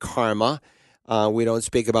 laws of karma. We don't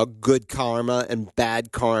speak about good karma and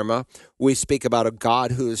bad karma. We speak about a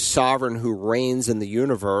God who is sovereign, who reigns in the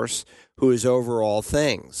universe, who is over all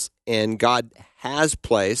things. And God has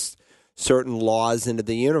placed certain laws into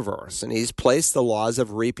the universe, and he's placed the laws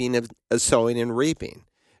of reaping, of sowing and reaping.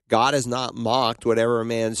 God is not mocked. Whatever a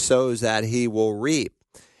man sows, that he will reap.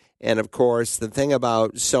 And, of course, the thing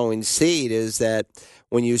about sowing seed is that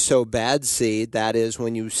when you sow bad seed, that is,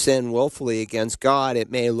 when you sin willfully against God,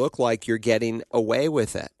 it may look like you're getting away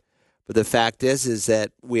with it. But the fact is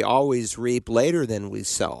that we always reap later than we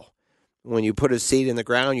sow. When you put a seed in the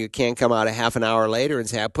ground, you can't come out a half an hour later and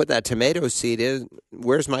say, I put that tomato seed in.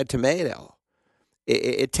 Where's my tomato?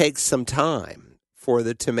 It takes some time for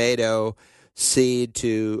the tomato seed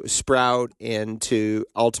to sprout and to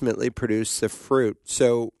ultimately produce the fruit.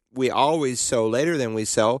 So we always sow later than we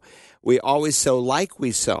sow. We always sow like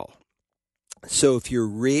we sow. So if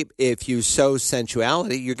you sow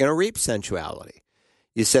sensuality, you're going to reap sensuality.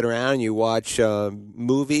 You sit around and you watch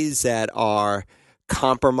movies that are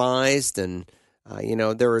compromised, and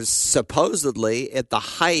there is supposedly at the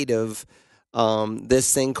height of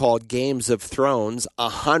this thing called Games of Thrones,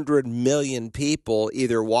 100 million people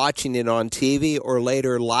either watching it on TV or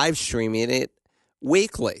later live streaming it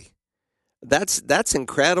weekly. That's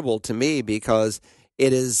incredible to me, because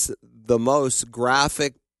it is the most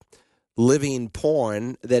graphic living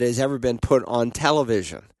porn that has ever been put on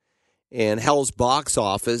television. And hell's box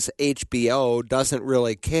office, HBO, doesn't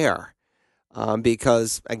really care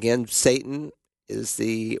because, again, Satan is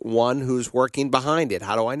the one who's working behind it.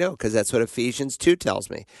 How do I know? Because that's what Ephesians 2 tells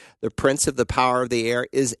me. The prince of the power of the air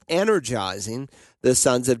is energizing the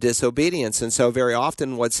sons of disobedience. And so very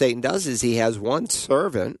often what Satan does is he has one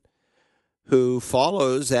servant who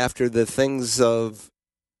follows after the things of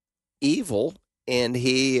evil, and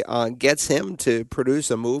he gets him to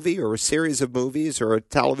produce a movie or a series of movies or a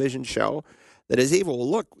television show that is evil. Well,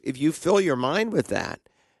 look, if you fill your mind with that,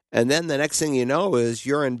 and then the next thing you know is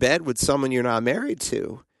you're in bed with someone you're not married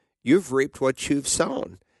to, you've reaped what you've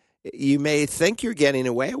sown. You may think you're getting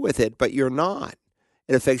away with it, but you're not.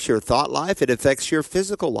 It affects your thought life. It affects your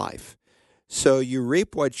physical life. So you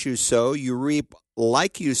reap what you sow. You reap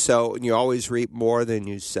like you sow, and you always reap more than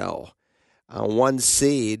you sow. One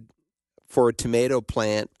seed for a tomato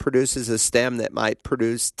plant produces a stem that might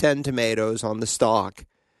produce 10 tomatoes on the stalk.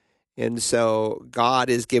 And so God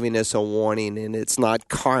is giving us a warning, and it's not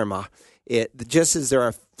karma. Just as there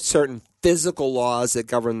are certain physical laws that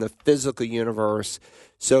govern the physical universe,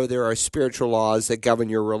 so there are spiritual laws that govern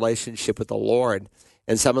your relationship with the Lord.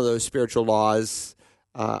 And some of those spiritual laws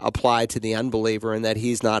apply to the unbeliever, in that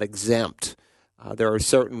he's not exempt. There are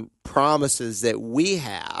certain promises that we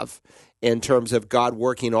have in terms of God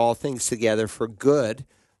working all things together for good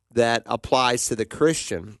that applies to the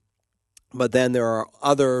Christian. But then there are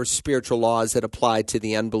other spiritual laws that apply to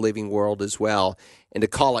the unbelieving world as well. And to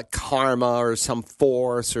call it karma or some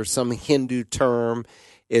force or some Hindu term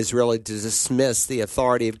is really to dismiss the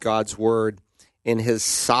authority of God's word in his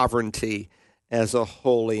sovereignty as a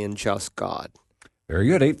holy and just God. Very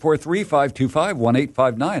good.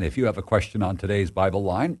 843-525-1859. If you have a question on today's Bible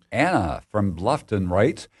line, Anna from Bluffton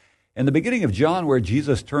writes, in the beginning of John, where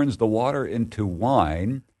Jesus turns the water into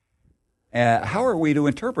wine, how are we to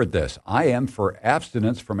interpret this? I am for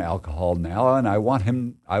abstinence from alcohol now, and I want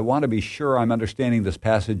to be sure I'm understanding this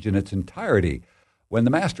passage in its entirety. When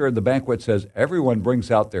the master of the banquet says everyone brings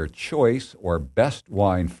out their choice or best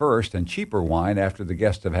wine first and cheaper wine after the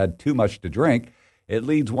guests have had too much to drink, it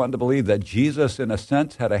leads one to believe that Jesus, in a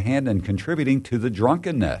sense, had a hand in contributing to the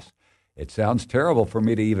drunkenness. It sounds terrible for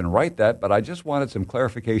me to even write that, but I just wanted some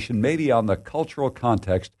clarification, maybe on the cultural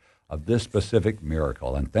context of this specific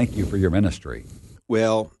miracle. And thank you for your ministry.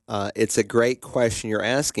 Well, it's a great question you're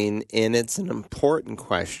asking, and it's an important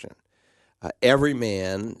question. Every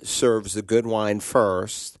man serves the good wine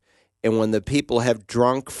first, and when the people have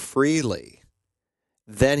drunk freely,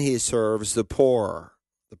 then he serves the poorer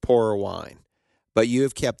wine. But you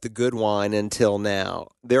have kept the good wine until now.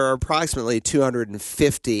 There are approximately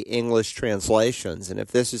 250 English translations, and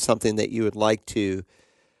if this is something that you would like to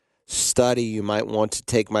study, you might want to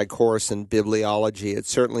take my course in bibliology.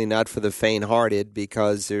 It's certainly not for the faint-hearted,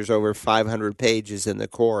 because there's over 500 pages in the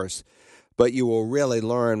course. But you will really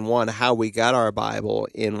learn, one, how we got our Bible.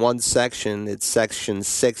 In one section, it's section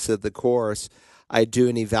 6 of the course, I do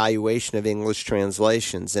an evaluation of English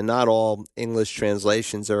translations, and not all English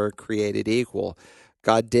translations are created equal.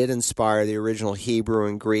 God did inspire the original Hebrew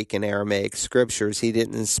and Greek and Aramaic scriptures. He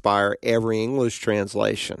didn't inspire every English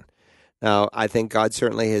translation. Now, I think God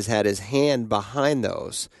certainly has had his hand behind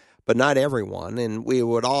those, but not everyone, and we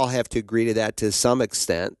would all have to agree to that to some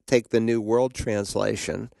extent. Take the New World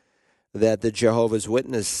Translation that the Jehovah's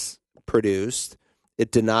Witness produced.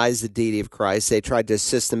 It denies the deity of Christ. They tried to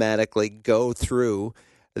systematically go through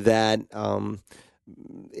that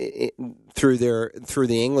through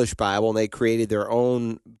the English Bible, and they created their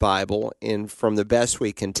own Bible. And from the best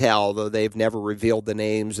we can tell, though they've never revealed the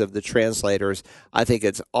names of the translators, I think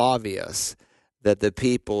it's obvious that the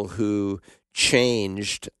people who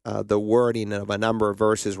changed the wording of a number of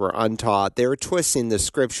verses were untaught. They were twisting the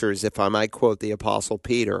scriptures, if I might quote the Apostle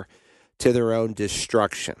Peter, to their own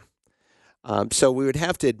destruction. So we would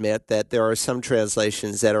have to admit that there are some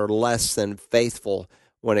translations that are less than faithful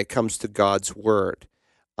when it comes to God's word.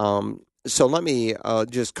 So let me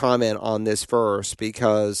just comment on this verse,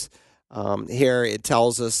 because here it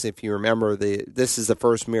tells us, if you remember, this is the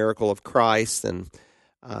first miracle of Christ, and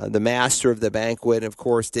the master of the banquet, of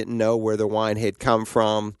course, didn't know where the wine had come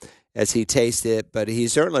from as he tasted it, but he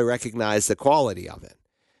certainly recognized the quality of it.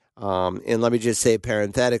 And let me just say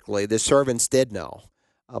parenthetically, the servants did know.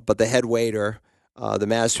 But the head waiter, the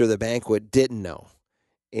master of the banquet, didn't know.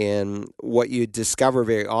 And what you discover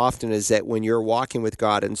very often is that when you're walking with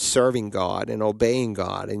God and serving God and obeying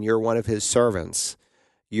God, and you're one of his servants,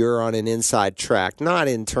 you're on an inside track, not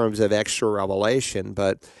in terms of extra revelation,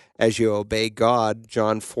 but as you obey God,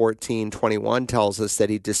 John 14:21 tells us that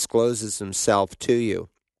he discloses himself to you.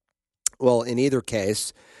 Well, in either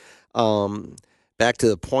case, back to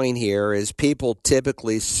the point here is people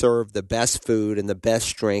typically serve the best food and the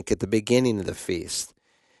best drink at the beginning of the feast.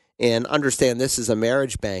 And understand this is a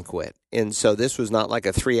marriage banquet, and so this was not like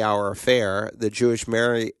a 3-hour affair. The Jewish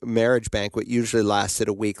marriage banquet usually lasted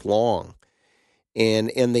a week long. And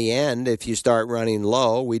in the end, if you start running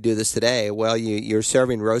low, we do this today, well, you're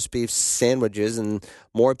serving roast beef sandwiches and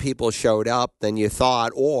more people showed up than you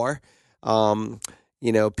thought, or,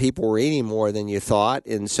 people were eating more than you thought.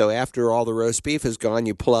 And so after all the roast beef is gone,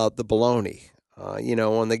 you pull out the bologna.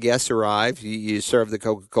 When the guests arrive, you serve the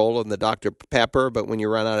Coca-Cola and the Dr. Pepper, but when you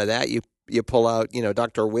run out of that, you pull out,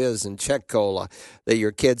 Dr. Whiz and Czech Cola that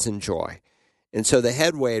your kids enjoy. And so the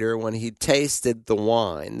head waiter, when he tasted the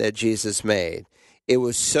wine that Jesus made, it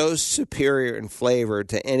was so superior in flavor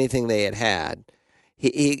to anything they had had.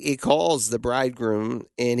 He calls the bridegroom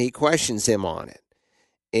and he questions him on it.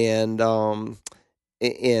 And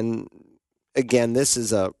again, this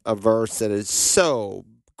is a verse that is so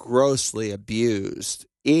grossly abused,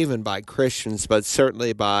 even by Christians, but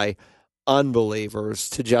certainly by unbelievers,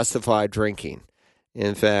 to justify drinking.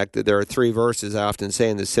 In fact, there are 3 verses I often say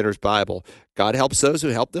in the Sinner's Bible. God helps those who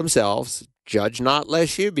help themselves. Judge not,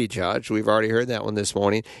 lest you be judged. We've already heard that one this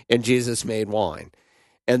morning. And Jesus made wine.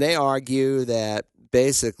 And they argue that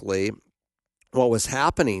basically what was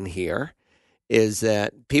happening here is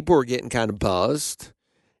that people were getting kind of buzzed,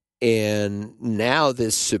 and now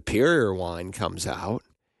this superior wine comes out,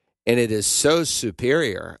 and it is so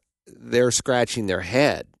superior, they're scratching their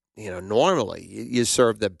head. Normally you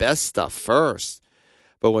serve the best stuff first,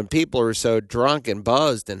 but when people are so drunk and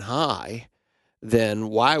buzzed and high, then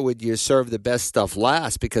why would you serve the best stuff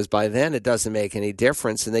last? Because by then it doesn't make any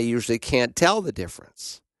difference, and they usually can't tell the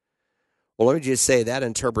difference. Well, let me just say that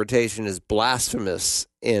interpretation is blasphemous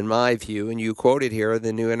in my view, and you quoted here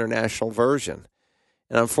the New International Version.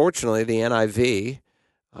 And unfortunately, the NIV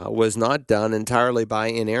was not done entirely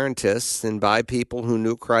by inerrantists and by people who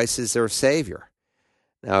knew Christ as their Savior.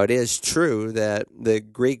 Now, it is true that the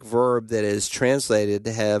Greek verb that is translated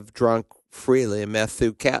to have drunk freely,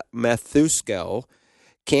 methusko,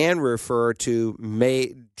 can refer to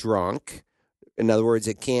made drunk. In other words,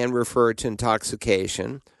 it can refer to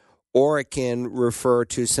intoxication, or it can refer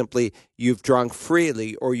to simply you've drunk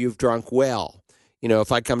freely or you've drunk well.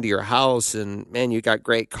 If I come to your house and, man, you got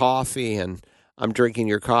great coffee and I'm drinking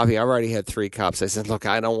your coffee, I've already had 3 cups. I said, look,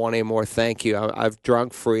 I don't want any more, thank you. I've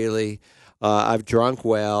drunk freely. I've drunk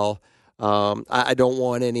well. I don't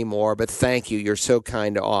want any more, but thank you. You're so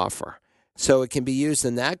kind to offer. So it can be used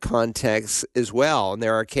in that context as well. And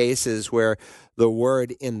there are cases where the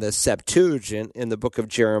word in the Septuagint, in the book of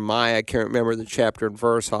Jeremiah, I can't remember the chapter and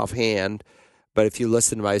verse offhand, but if you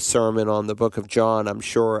listen to my sermon on the book of John, I'm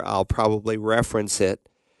sure I'll probably reference it.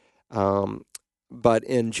 But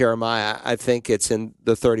in Jeremiah, I think it's in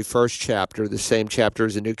the 31st chapter, the same chapter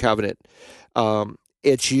as the New Covenant.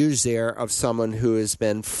 It's used there of someone who has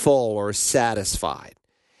been full or satisfied.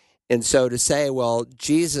 And so to say, well,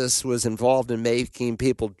 Jesus was involved in making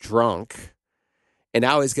people drunk, and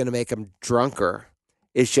now he's going to make them drunker,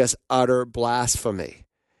 is just utter blasphemy.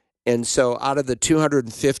 And so out of the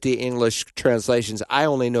 250 English translations, I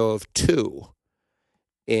only know of 2.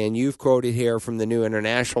 And you've quoted here from the New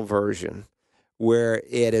International Version, where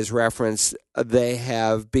it is referenced, they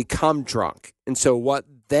have become drunk. And so what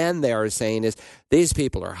then they are saying is, these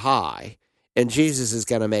people are high, and Jesus is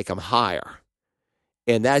going to make them higher.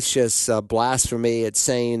 And that's just blasphemy. It's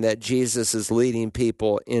saying that Jesus is leading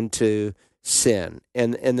people into sin,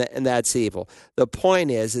 and that's evil. The point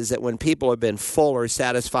is that when people have been full or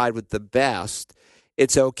satisfied with the best,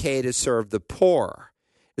 it's okay to serve the poor.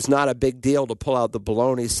 It's not a big deal to pull out the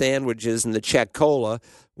bologna sandwiches and the Czech Cola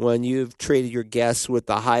when you've treated your guests with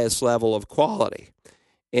the highest level of quality.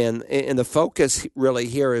 And the focus really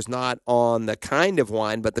here is not on the kind of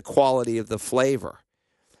wine, but the quality of the flavor.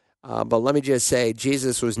 But let me just say,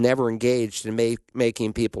 Jesus was never engaged in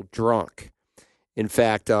making people drunk. In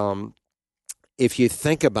fact, if you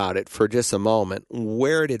think about it for just a moment,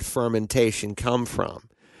 where did fermentation come from?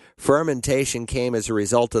 Fermentation came as a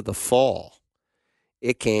result of the fall.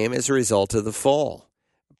 It came as a result of the fall.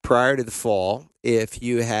 Prior to the fall, if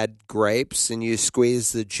you had grapes and you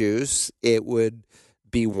squeezed the juice, it would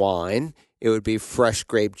be wine. It would be fresh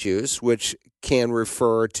grape juice, which can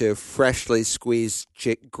refer to freshly squeezed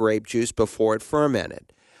grape juice before it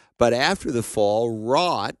fermented. but after the fall,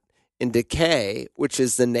 rot and decay, which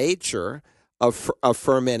is the nature of a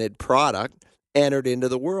fermented product, entered into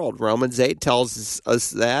the world. Romans 8 tells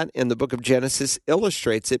us that, and the book of Genesis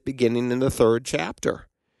illustrates it beginning in the 3rd chapter.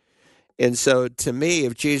 And so to me,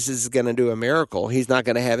 if Jesus is going to do a miracle, he's not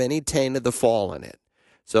going to have any taint of the fall in it.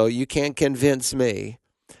 So you can't convince me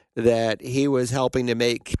that he was helping to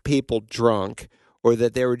make people drunk, or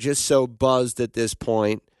that they were just so buzzed at this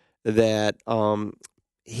point that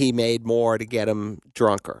he made more to get them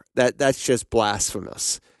drunker. That's just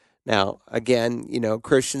blasphemous. Now, again,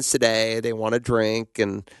 Christians today, they want to drink,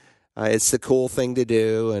 and it's the cool thing to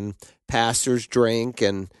do, and pastors drink,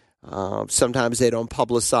 and sometimes they don't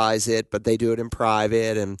publicize it, but they do it in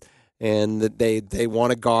private, and they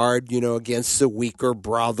want to guard, against the weaker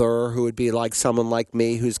brother who would be like someone like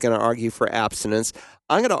me who's going to argue for abstinence.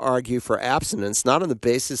 I'm going to argue for abstinence not on the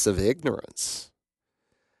basis of ignorance,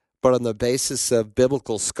 but on the basis of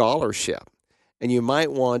biblical scholarship. And you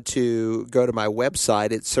might want to go to my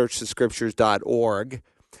website at searchthescriptures.org,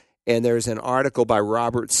 and there's an article by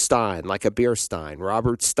Robert Stein, like a beer stein,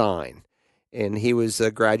 Robert Stein. And he was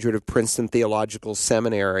a graduate of Princeton Theological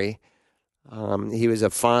Seminary. He was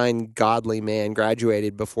a fine, godly man,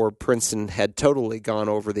 graduated before Princeton had totally gone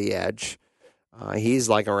over the edge. He's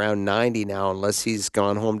like around 90 now, unless he's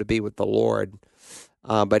gone home to be with the Lord.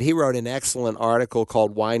 But he wrote an excellent article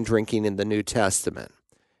called Wine Drinking in the New Testament.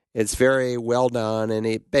 It's very well done, and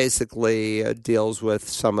it basically deals with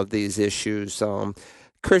some of these issues.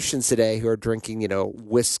 Christians today who are drinking,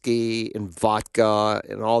 whiskey and vodka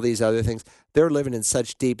and all these other things, they're living in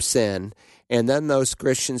such deep sin. And then those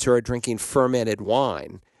Christians who are drinking fermented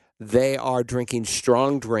wine, they are drinking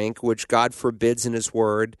strong drink, which God forbids in his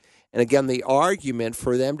word. And again, the argument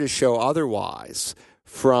for them to show otherwise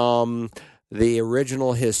from the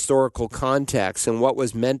original historical context and what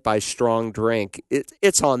was meant by strong drink,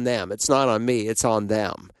 it's on them. It's not on me. It's on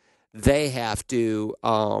them. They have to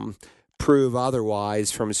prove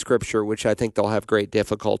otherwise from Scripture, which I think they'll have great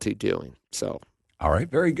difficulty doing. So, all right,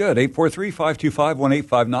 very good.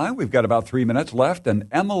 843-525-1859. We've got about 3 minutes left. And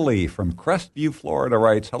Emily from Crestview, Florida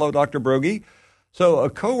writes, hello, Dr. Broggi. So a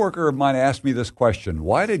coworker of mine asked me this question: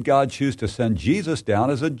 why did God choose to send Jesus down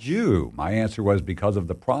as a Jew? My answer was because of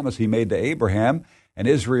the promise he made to Abraham, and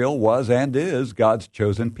Israel was and is God's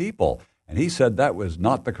chosen people. And he said that was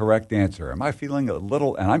not the correct answer. I'm feeling a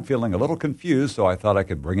little confused, so I thought I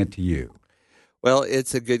could bring it to you. Well,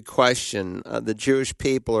 it's a good question. The Jewish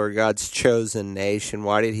people are God's chosen nation.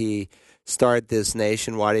 Why did he start this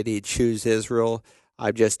nation? Why did he choose Israel?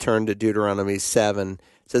 I've just turned to Deuteronomy 7.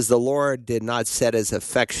 It says, the Lord did not set his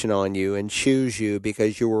affection on you and choose you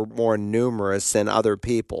because you were more numerous than other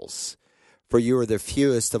peoples, for you were the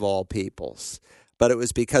fewest of all peoples. But it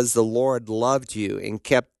was because the Lord loved you and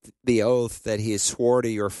kept the oath that he swore to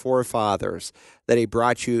your forefathers, that he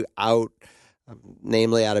brought you out,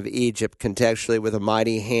 namely out of Egypt, contextually with a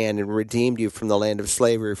mighty hand, and redeemed you from the land of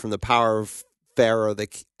slavery, from the power of Pharaoh,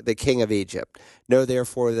 the king of Egypt. Know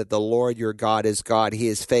therefore that the Lord your God is God. He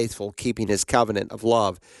is faithful, keeping his covenant of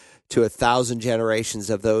love to 1,000 generations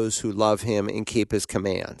of those who love him and keep his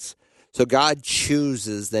commands. So God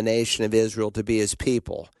chooses the nation of Israel to be his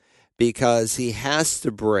people because he has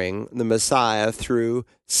to bring the Messiah through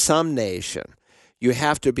some nation. You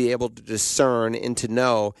have to be able to discern and to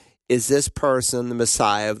know, is this person the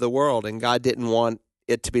Messiah of the world? And God didn't want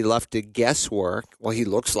it to be left to guesswork. Well, he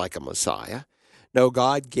looks like a Messiah. No,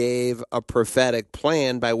 God gave a prophetic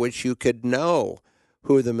plan by which you could know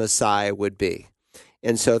who the Messiah would be.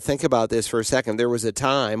 And so think about this for a second. There was a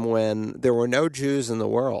time when there were no Jews in the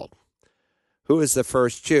world. Who was the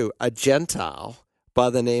first Jew? A Gentile by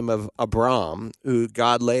the name of Abram, who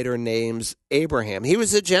God later names Abraham. He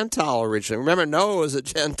was a Gentile originally. Remember, Noah was a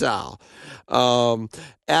Gentile.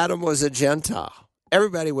 Adam was a Gentile.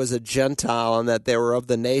 Everybody was a Gentile in that they were of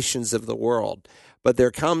the nations of the world. But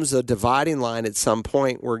there comes a dividing line at some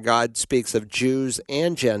point where God speaks of Jews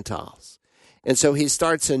and Gentiles. And so he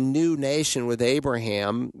starts a new nation with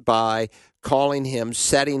Abraham by calling him,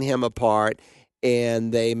 setting him apart,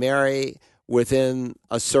 and they marry within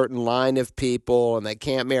a certain line of people, and they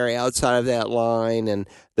can't marry outside of that line. And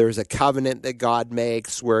there's a covenant that God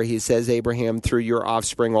makes where he says, Abraham, through your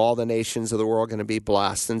offspring, all the nations of the world are going to be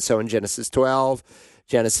blessed. And so in Genesis 12,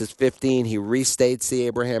 Genesis 15, he restates the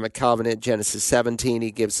Abrahamic covenant. Genesis 17,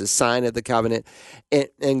 he gives the sign of the covenant.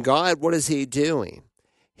 And God, what is he doing?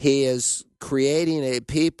 He is creating a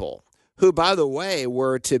people who, by the way,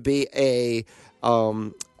 were to be a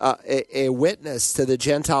witness to the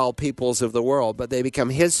Gentile peoples of the world, but they become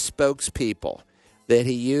his spokespeople that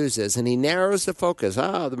he uses. And he narrows the focus.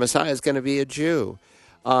 The Messiah is going to be a Jew.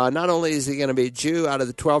 Not only is he going to be a Jew out of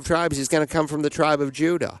the 12 tribes, he's going to come from the tribe of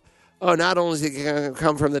Judah. Oh, not only is he going to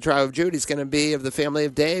come from the tribe of Judah, he's going to be of the family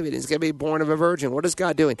of David. He's going to be born of a virgin. What is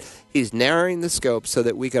God doing? He's narrowing the scope so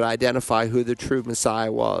that we could identify who the true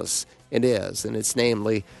Messiah was and is, and it's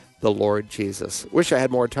namely the Lord Jesus. Wish I had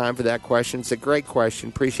more time for that question. It's a great question.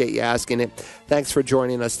 Appreciate you asking it. Thanks for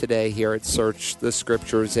joining us today here at Search the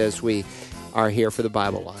Scriptures as we are here for the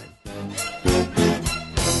Bible Line.